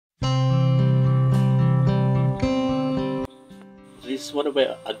is one of my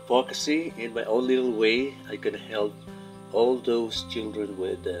advocacy. In my own little way, I can help all those children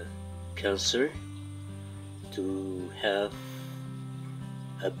with cancer to have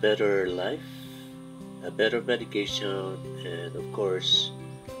a better life, a better medication, and of course,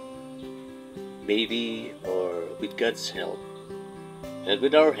 maybe or with God's help, and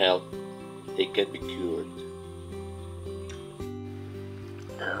with our help, they can be cured.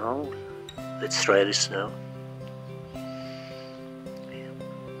 Now, let's try this now.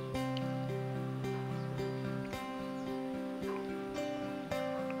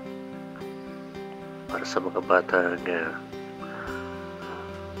 Para sa mga batang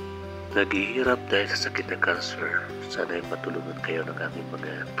naghihirap dahil sa sakit ng cancer, sana ay matulungan kayo ng aming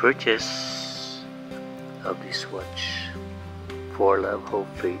mga purchase of this watch for Love, Hope,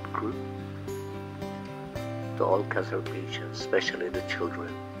 Faith Group to all cancer patients, especially the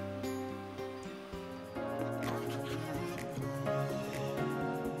children.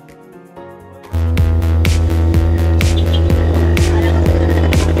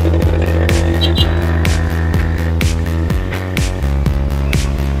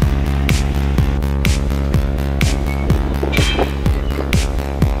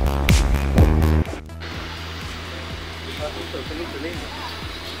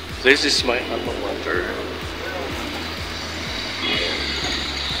 This is my alma mater.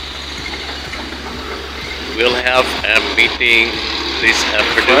 We'll have a meeting this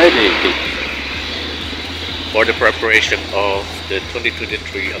afternoon for the preparation of the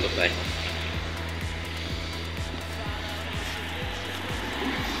 2023 Alumni.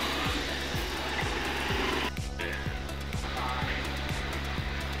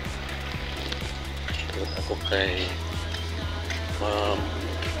 Ako kay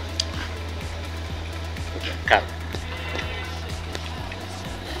cut.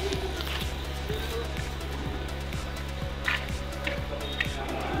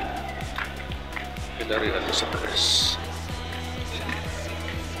 Dari ano sa press.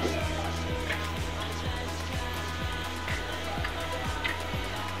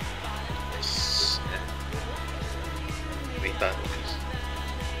 May tanong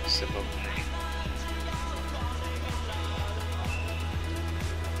sa babae.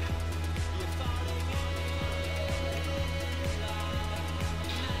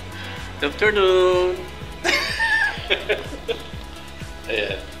 Good afternoon!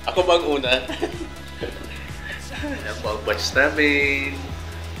 Ayan. Ako bang una? Ayan po ang batch namin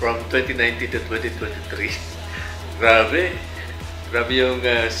from 2019 to 2023. Grabe. Grabe yung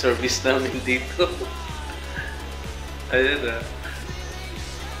service namin dito. Ayan na.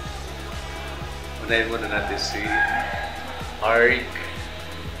 Unahin muna natin si Arik,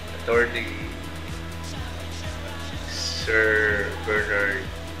 Attorney Sir Bernard,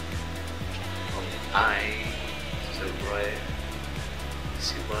 Sir Brian,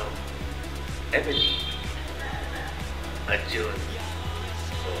 si Ma'am Emily, at John.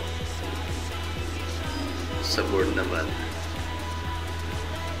 Sa board naman,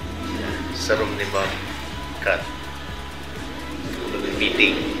 sa room ni Ma'am Kat. Walang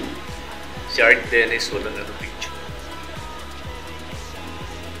meeting. Si Art Dennis, walang picture.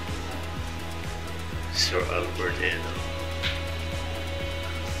 Sir Albert Eno.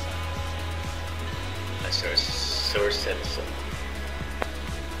 Sir Senso.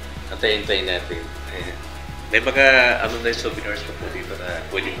 Antayin natin. Ayan. May mga alumni souvenirs pa po dito na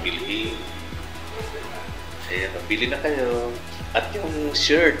pwedeng bilhin. Ayan, bili na kayo. At yung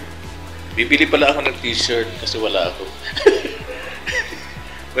shirt. Bibili pala ako ng t-shirt kasi wala ako.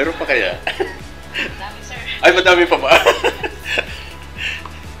 Meron pa kaya? Madami, sir. Ay, madami pa ba?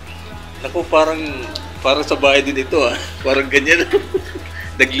 Naku, parang sa bahay din ito ah. Parang ganyan.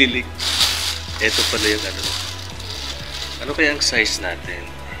 Naglilik. Ito pala yung ano. Ano kaya ang size natin?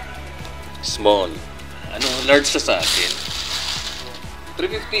 Small. Ano, large sa akin.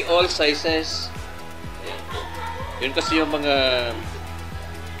 350 all sizes. Ayan. Yun kasi yung mga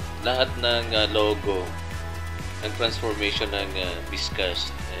lahat ng logo ng transformation ng BISCAST.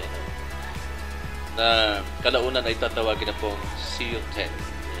 Ayan. Na kalaunan ay tatawagin na pong CU10.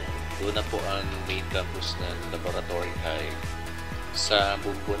 Doon na po ang main campus ng Laboratory High sa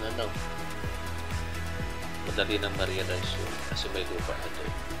Bumbon, ano. Madali ng ma-realize yun kasi may lupa na doon.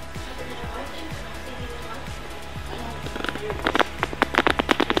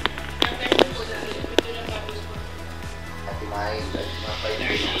 Ati Mahal, mga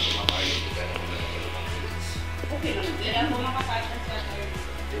pioneers na sa mga artist. Okay lang. Hindi lang po makapasya sa